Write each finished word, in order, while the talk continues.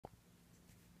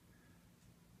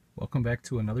Welcome back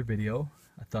to another video.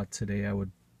 I thought today I would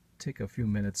take a few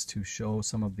minutes to show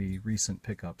some of the recent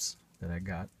pickups that I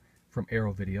got from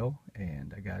Arrow Video,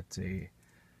 and I got a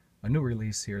new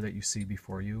release here that you see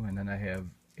before you, and then I have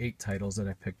 8 titles that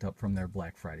I picked up from their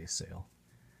Black Friday sale.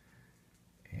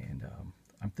 And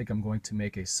I think I'm going to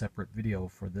make a separate video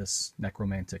for this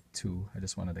Nekromantik 2. I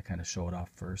just wanted to kind of show it off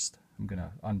first. I'm going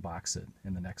to unbox it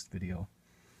in the next video.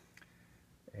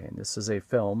 And this is a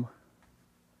film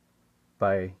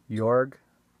by Jorg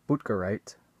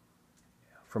Boutgereit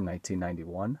from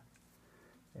 1991.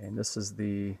 And this is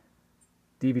the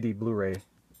DVD Blu-ray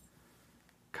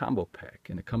combo pack,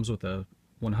 and it comes with a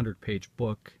 100-page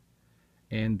book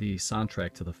and the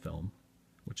soundtrack to the film,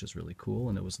 which is really cool,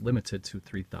 and it was limited to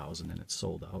 3,000 and it's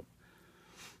sold out.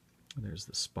 There's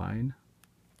the spine,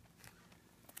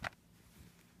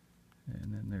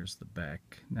 and then there's the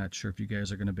back. Not sure if you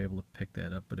guys are going to be able to pick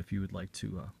that up, but if you would like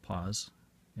to pause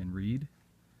and read.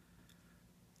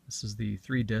 This is the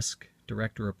 3-disc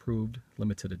director approved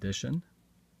limited edition,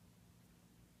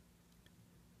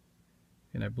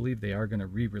 and I believe they are going to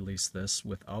re-release this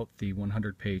without the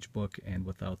 100-page book and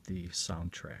without the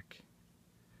soundtrack,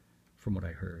 from what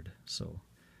I heard. So,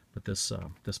 but this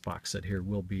this box set here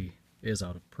is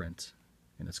out of print,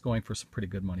 and it's going for some pretty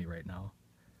good money right now.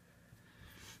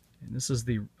 And this is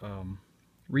the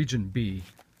Region B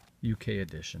UK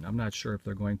edition. I'm not sure if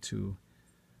they're going to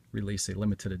release a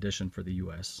limited edition for the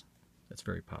US. That's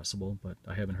very possible, but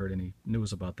I haven't heard any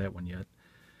news about that one yet.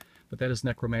 But that is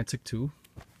Nekromantik 2.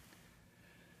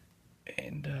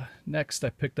 And next I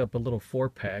picked up a little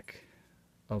 4-pack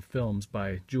of films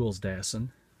by Jules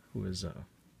Dassin, who is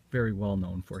very well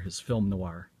known for his film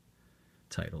noir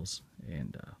titles.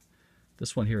 And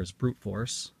this one here is Brute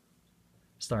Force,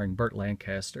 starring Burt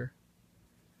Lancaster,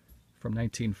 from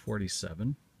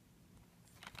 1947.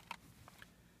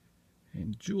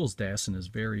 And Jules Dassin is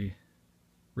very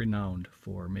renowned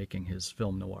for making his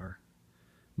film noir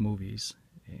movies,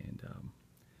 and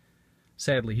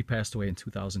sadly he passed away in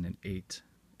 2008,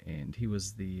 and he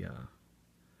was the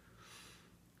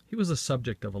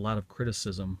subject of a lot of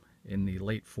criticism in the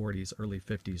late 40s, early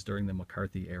 50s during the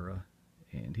McCarthy era,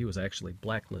 and he was actually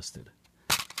blacklisted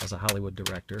as a Hollywood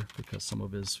director because some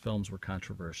of his films were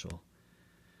controversial,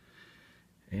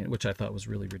 and which I thought was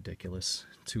really ridiculous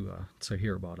to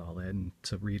hear about all that and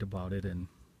to read about it. And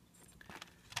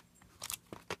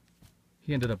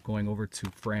he ended up going over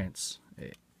to France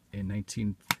in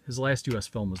his last U.S.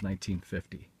 film was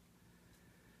 1950,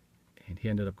 and he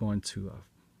ended up going to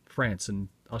France. And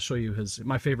I'll show you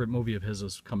my favorite movie of his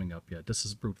is coming up yet. This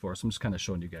is Brute Force. I'm just kind of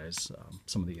showing you guys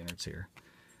some of the innards here.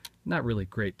 Not really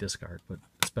great disc art, but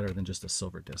it's better than just a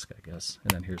silver disc, I guess.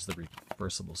 And then here's the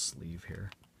reversible sleeve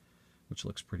here, which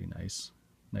looks pretty nice.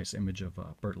 Nice image of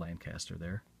Burt Lancaster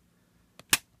there.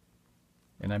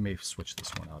 And I may switch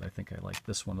this one out. I think I like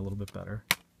this one a little bit better.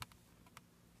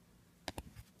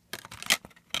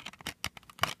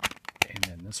 And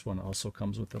then this one also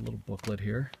comes with a little booklet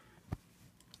here.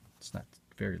 It's not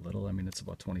very little. I mean, it's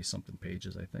about 20-something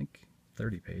pages, I think.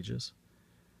 30 pages.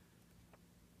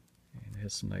 And it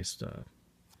has some nice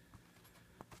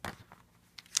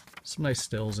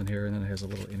stills in here, and then it has a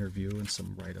little interview and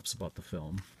some write-ups about the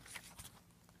film.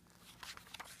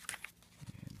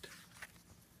 And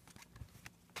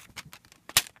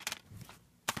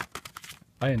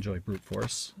I enjoy Brute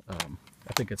Force.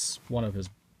 I think it's one of his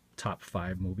top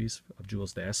 5 movies of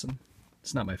Jules Dassin.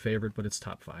 It's not my favorite, but it's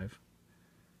top 5.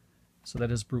 So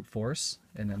that is Brute Force.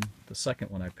 And then the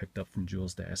second one I picked up from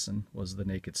Jules Dassin was The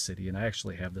Naked City, and I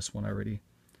actually have this one already.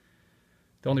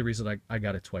 The only reason I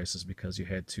got it twice is because you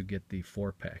had to get the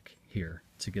 4-pack here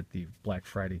to get the Black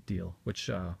Friday deal, which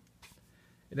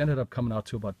it ended up coming out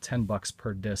to about $10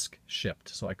 per disc shipped,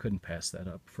 so I couldn't pass that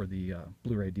up for the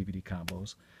Blu-ray DVD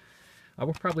combos. I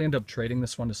will probably end up trading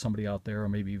this one to somebody out there, or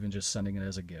maybe even just sending it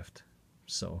as a gift.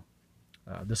 So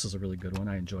this is a really good one.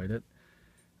 I enjoyed it.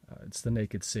 It's The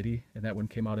Naked City, and that one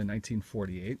came out in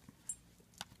 1948.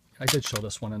 I did show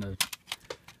this one in a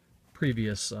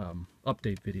previous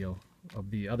update video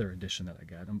of the other edition that I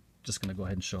got. I'm just going to go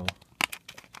ahead and show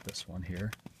this one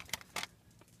here.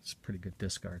 It's pretty good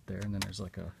disc art there, and then there's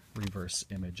like a reverse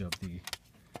image of the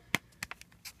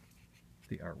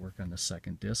artwork on the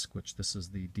second disc, which this is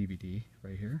the DVD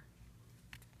right here.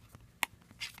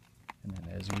 And then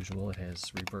as usual, it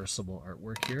has reversible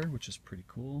artwork here, which is pretty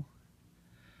cool.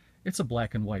 It's a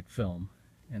black and white film,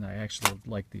 and I actually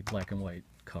like the black and white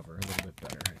cover a little bit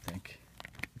better, I think.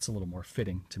 It's a little more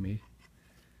fitting to me.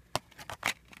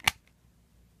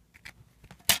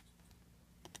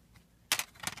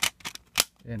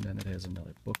 And then it has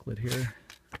another booklet here,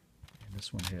 and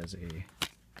this one has a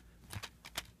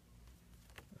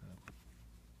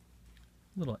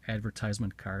little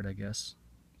advertisement card, I guess,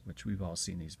 which we've all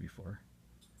seen these before.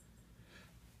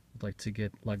 I'd like to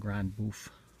get La Grande Bouffe.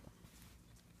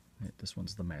 This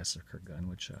one's the massacre gun,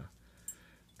 which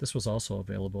this was also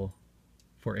available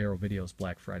for Arrow Video's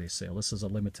Black Friday sale. This is a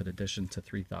limited edition to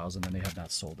 3,000, and they have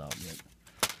not sold out yet.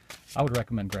 I would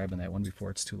recommend grabbing that one before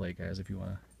it's too late, guys. If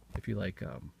you like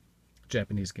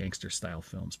Japanese gangster style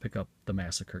films, pick up the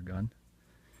massacre gun.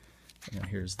 And then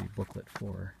here's the booklet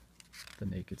for the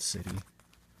Naked City.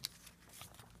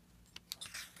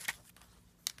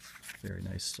 Very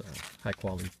nice, high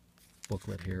quality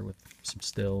booklet here with some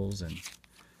stills and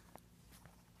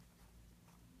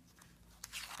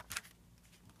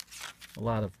a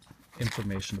lot of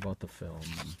information about the film.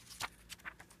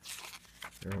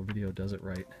 And Arrow Video does it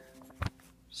right.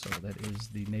 So that is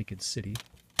the Naked City.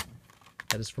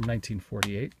 That is from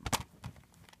 1948.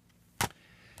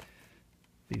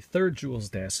 The third Jules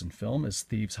Dassin film is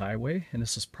Thieves Highway, and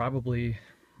this is probably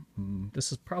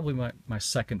my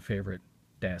second favorite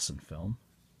Dassin film,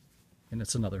 and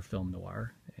it's another film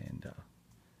noir. And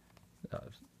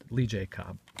Lee J.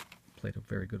 Cobb played a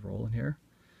very good role in here.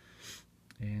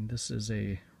 And this is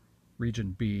a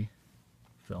Region B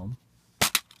film.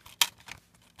 I'm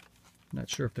not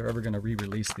sure if they're ever going to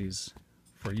re-release these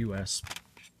for U.S.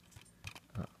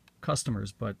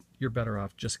 Customers, but you're better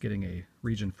off just getting a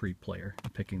region-free player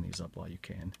and picking these up while you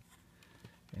can.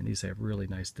 And these have really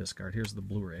nice disc art. Here's the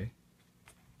Blu-ray.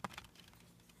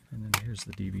 And then here's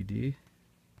the DVD.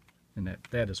 And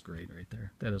that is great right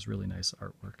there. That is really nice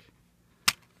artwork.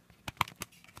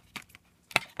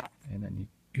 And then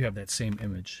you have that same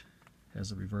image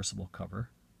as a reversible cover,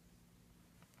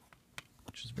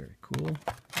 which is very cool.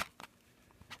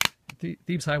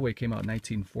 Thieves Highway came out in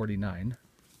 1949,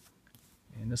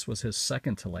 and this was his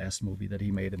second to last movie that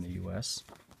he made in the U.S.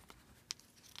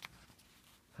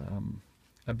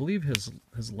 I believe his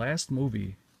last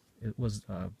movie, it was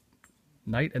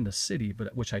Night in the City,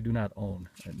 but which I do not own,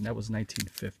 and that was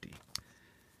 1950.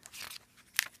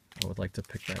 I would like to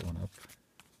pick that one up.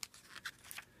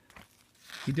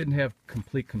 He didn't have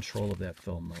complete control of that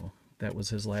film, though. That was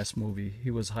his last movie.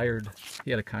 He was hired, he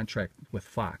had a contract with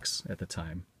Fox at the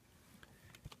time.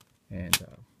 And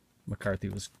McCarthy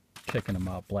was kicking him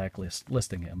out,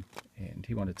 blacklisting him. And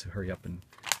he wanted to hurry up and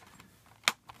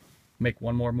make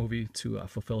one more movie to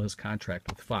fulfill his contract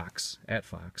with Fox, at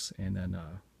Fox. And then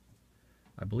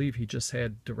I believe he just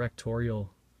had directorial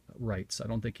rights. I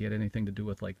don't think he had anything to do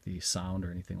with like the sound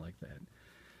or anything like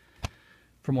that,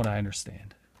 from what I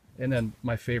understand. And then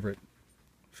my favorite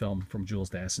film from Jules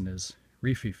Dassin is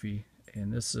Rififi,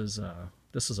 and this is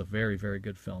a very, very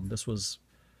good film. This was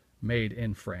made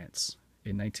in France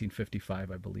in 1955,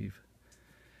 I believe.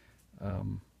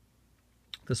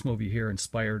 This movie here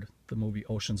inspired the movie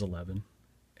Ocean's 11,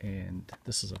 and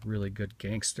this is a really good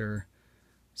gangster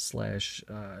slash,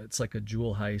 it's like a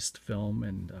jewel heist film,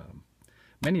 and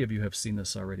many of you have seen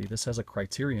this already. This has a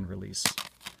Criterion release,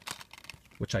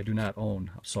 which I do not own,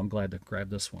 so I'm glad to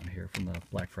grab this one here from the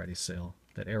Black Friday sale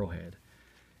that Arrow had.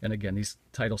 And again, these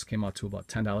titles came out to about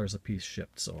 $10 a piece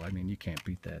shipped, so I mean, you can't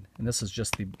beat that. And this is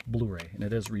just the Blu-ray, and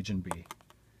it is Region B.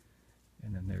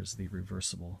 And then there's the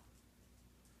reversible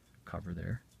cover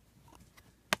there.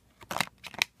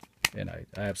 And I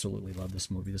absolutely love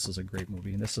this movie. This is a great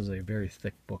movie, and this is a very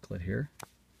thick booklet here.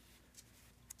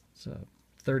 It's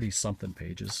 30-something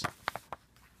pages,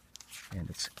 and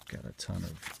it's got a ton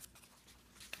of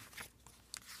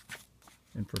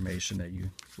information that you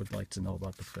would like to know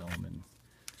about the film, and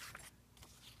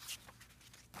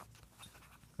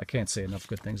I can't say enough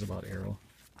good things about Arrow.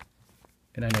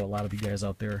 And I know a lot of you guys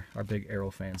out there are big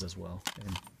Arrow fans as well,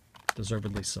 and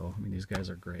deservedly so. I mean, these guys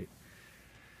are great.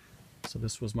 So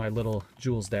this was my little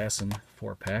Jules Dassin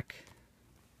 4-pack.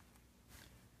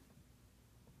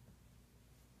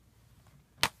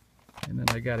 And then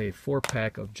I got a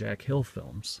 4-pack of Jack Hill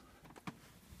films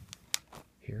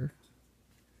here.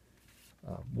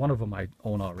 One of them I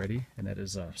own already, and that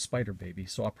is Spider Baby,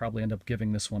 so I'll probably end up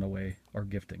giving this one away or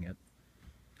gifting it.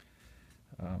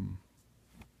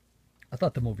 I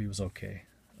thought the movie was okay.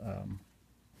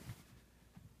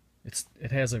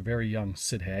 It has a very young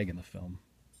Sid Haig in the film.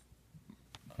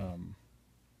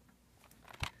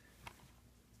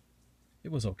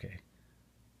 It was okay.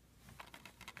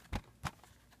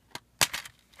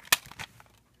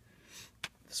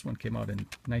 This one came out in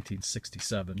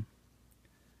 1967.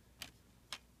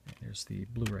 There's the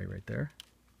Blu-ray right there.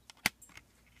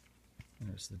 And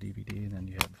there's the DVD, and then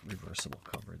you have reversible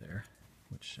cover there,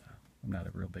 which I'm not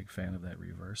a real big fan of that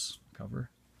reverse cover.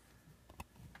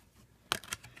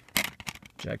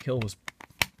 Jack Hill was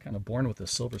kind of born with a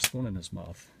silver spoon in his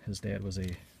mouth. His dad was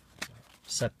a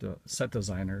set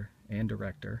designer and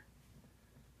director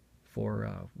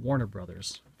for Warner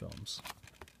Brothers films.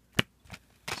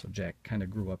 So Jack kind of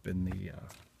grew up in the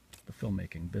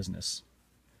filmmaking business,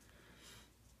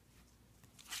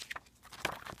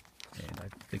 and I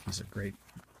think he's a great.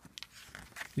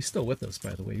 He's still with us,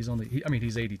 by the way. I mean,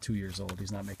 he's 82 years old.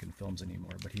 He's not making films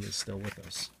anymore, but he is still with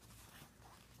us.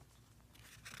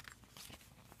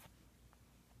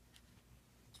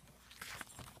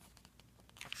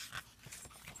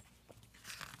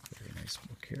 Very nice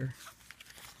book here.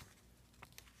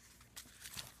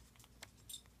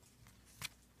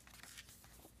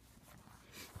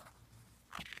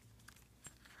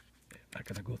 I'm not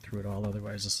going to go through it all,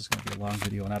 otherwise this is going to be a long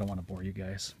video and I don't want to bore you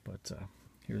guys. But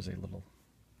here's a little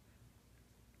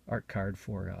art card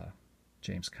for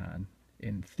James Caan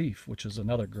in Thief, which is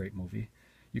another great movie.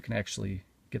 You can actually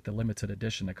get the limited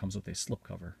edition that comes with a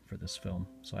slipcover for this film.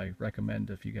 So I recommend,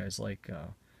 if you guys like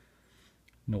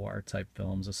noir type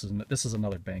films, this is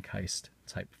another bank heist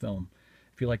type film.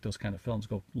 If you like those kind of films,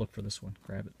 go look for this one,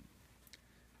 grab it.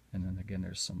 And then again,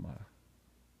 there's some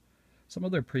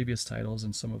of their previous titles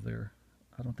and some of their,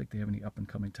 I don't think they have any up and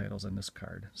coming titles on this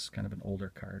card. It's kind of an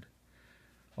older card.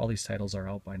 All these titles are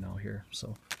out by now here,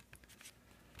 so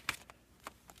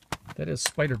that is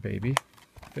Spider Baby.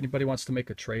 If anybody wants to make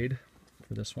a trade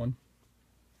for this one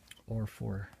or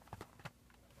for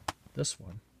this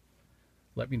one,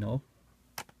 let me know.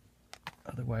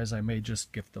 Otherwise, I may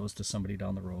just gift those to somebody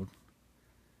down the road.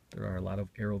 There are a lot of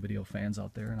Arrow Video fans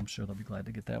out there, and I'm sure they'll be glad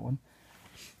to get that one.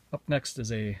 Up next is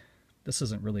this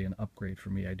isn't really an upgrade for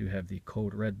me. I do have the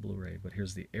Code Red Blu-ray, but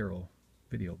here's the Arrow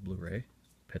Video Blu-ray,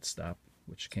 Pit Stop,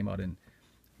 which came out in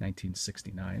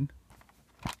 1969.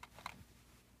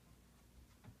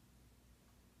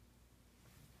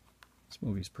 This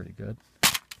movie's pretty good.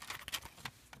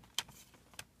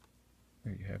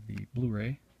 There you have the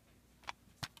Blu-ray,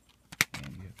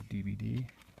 and you have the DVD,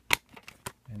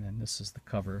 and then this is the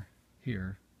cover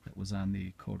here that was on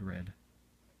the Code Red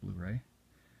Blu-ray.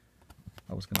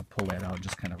 I was going to pull that out and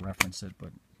just kind of reference it,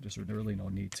 but there's really no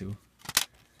need to.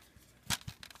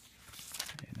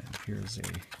 And then here's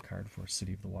a card for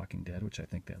City of the Walking Dead, which I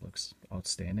think that looks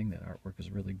outstanding. That artwork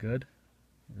is really good,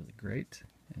 really great.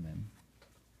 And then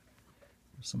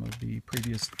some of the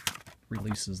previous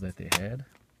releases that they had.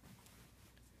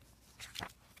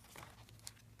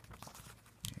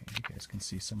 And you guys can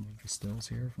see some of the stills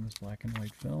here from this black and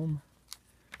white film.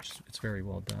 It's very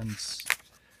well done.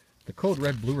 The Code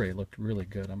Red Blu-ray looked really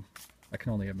good. I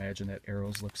can only imagine that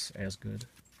Arrow's looks as good,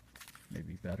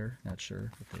 maybe better. Not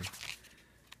sure if they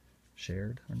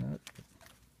shared or not.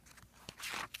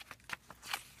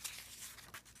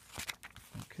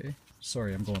 Okay,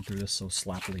 sorry I'm going through this so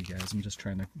sloppily, guys. I'm just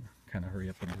trying to kind of hurry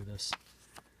up and do this.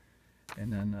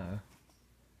 And then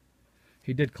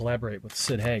he did collaborate with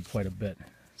Sid Haig quite a bit,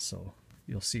 so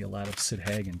you'll see a lot of Sid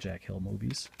Haig in Jack Hill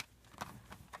movies.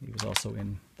 He was also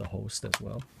in The Host as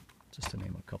well, just to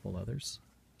name a couple others.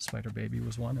 Spider Baby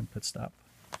was one, and Pit Stop.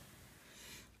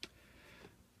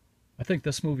 I think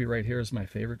this movie right here is my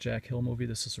favorite Jack Hill movie.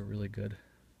 This is a really good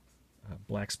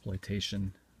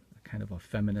blaxploitation, kind of a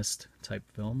feminist type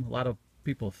film. A lot of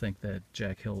people think that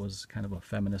Jack Hill was kind of a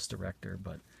feminist director,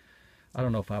 but I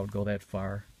don't know if I would go that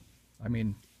far. I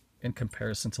mean, in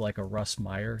comparison to like a Russ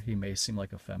Meyer, he may seem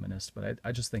like a feminist, but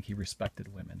I just think he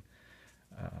respected women.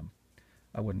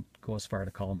 I wouldn't go as far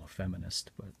to call him a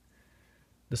feminist, but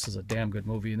this is a damn good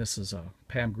movie, and this is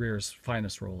Pam Grier's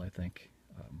finest role, I think.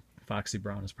 Foxy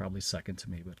Brown is probably second to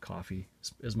me, but Coffee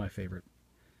is my favorite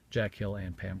Jack Hill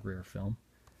and Pam Grier film.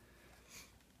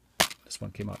 This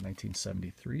one came out in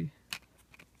 1973.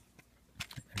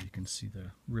 And you can see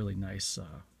the really nice,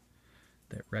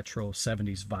 that retro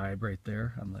 70s vibe right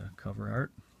there on the cover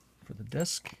art for the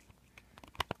disc.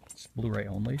 It's Blu-ray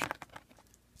only.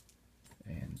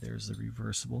 And there's the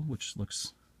reversible, which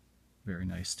looks very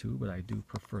nice too, but I do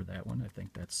prefer that one. I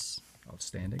think that's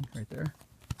outstanding right there.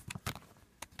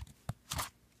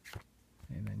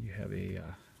 And then you have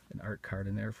an art card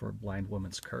in there for a Blind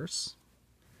Woman's Curse.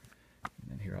 And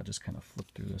then here I'll just kind of flip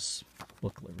through this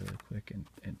booklet really quick,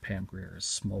 and Pam Grier is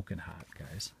smoking hot,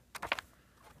 guys.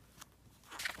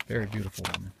 Very beautiful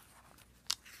woman.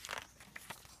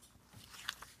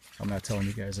 I'm not telling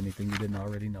you guys anything you didn't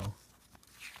already know.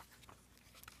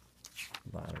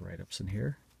 A lot of write-ups in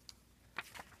here.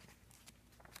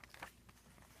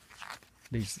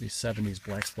 These 70s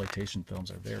blaxploitation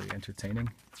films are very entertaining.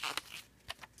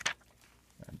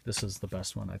 And this is the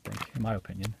best one, I think, in my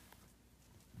opinion,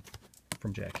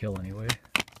 from Jack Hill anyway.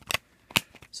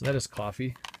 So that is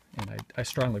Coffee, and I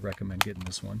strongly recommend getting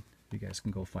this one. You guys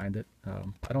can go find it.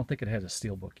 I don't think it has a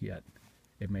steelbook yet.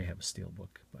 It may have a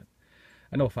steelbook, but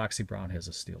I know Foxy Brown has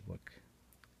a steelbook.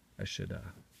 I should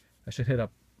hit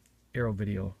up Arrow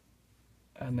Video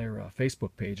on their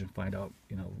Facebook page and find out,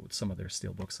 you know, some of their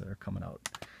steelbooks that are coming out.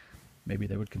 Maybe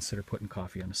they would consider putting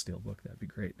coffee on a steelbook. That'd be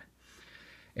great.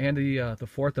 And the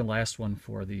fourth and last one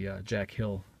for the Jack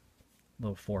Hill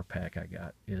little 4-pack I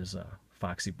got is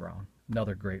Foxy Brown.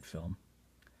 Another great film.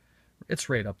 It's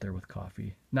right up there with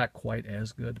Coffee. Not quite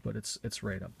as good, but it's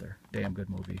right up there. Damn good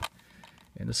movie.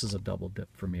 And this is a double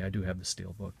dip for me. I do have the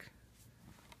steelbook.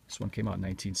 This one came out in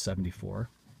 1974.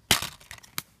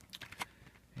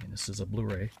 And this is a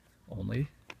Blu-ray only.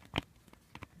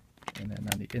 And then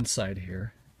on the inside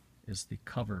here is the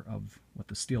cover of what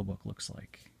the steelbook looks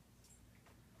like.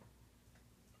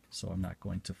 So I'm not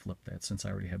going to flip that since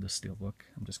I already have the steelbook.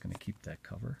 I'm just going to keep that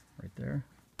cover right there,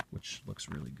 which looks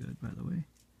really good, by the way.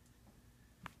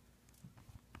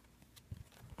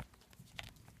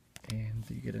 And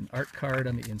you get an art card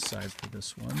on the inside for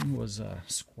this one. Was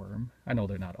Squirm. I know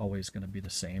they're not always going to be the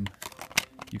same.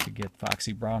 You could get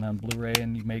Foxy Brown on Blu-ray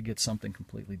and you may get something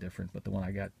completely different, but the one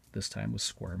I got this time was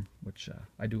Squirm, which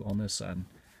I do own this on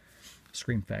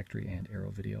Scream Factory and Arrow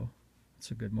Video.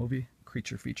 It's a good movie,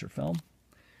 creature feature film.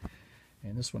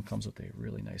 And this one comes with a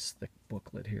really nice thick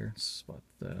booklet here. It's about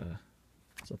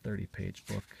it's a 30-page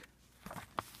book.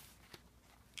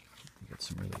 You get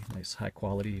some really nice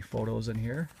high-quality photos in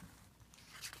here.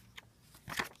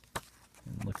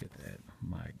 And look at that!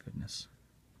 My goodness!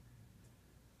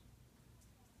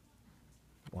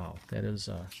 Wow, that is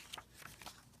a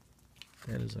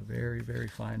very, very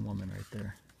fine woman right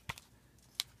there.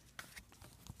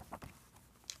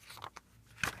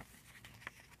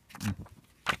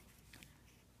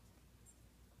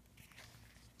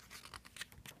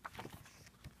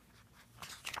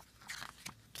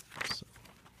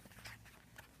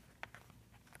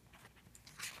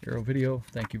 Arrow Video,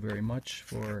 thank you very much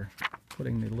for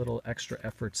putting the little extra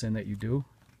efforts in that you do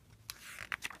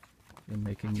in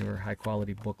making your high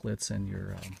quality booklets and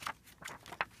your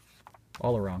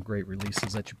all around great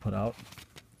releases that you put out.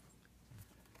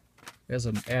 As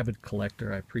an avid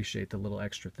collector, I appreciate the little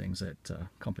extra things that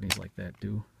companies like that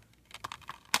do.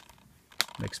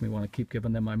 Makes me want to keep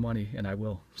giving them my money, and I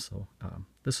will. So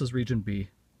this is Region B.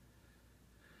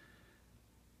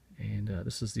 And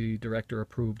this is the director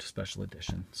approved special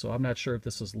edition. So I'm not sure if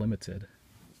this is limited.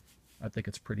 I think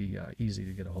it's pretty easy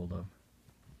to get a hold of.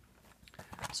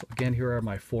 So again, here are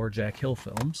my 4 Jack Hill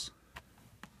films.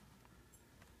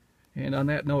 And on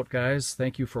that note, guys,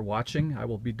 thank you for watching. I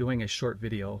will be doing a short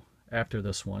video after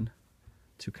this one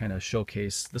to kind of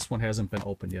showcase. This one hasn't been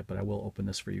opened yet, but I will open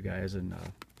this for you guys. And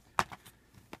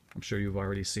I'm sure you've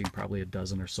already seen probably a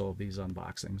dozen or so of these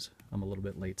unboxings. I'm a little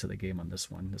bit late to the game on this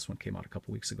one. This one came out a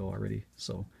couple weeks ago already.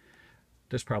 So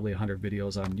there's probably 100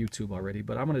 videos on YouTube already,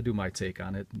 but I'm going to do my take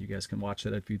on it. You guys can watch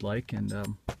it if you'd like. And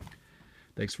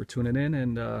thanks for tuning in,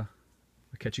 and I'll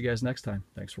catch you guys next time.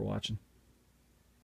 Thanks for watching.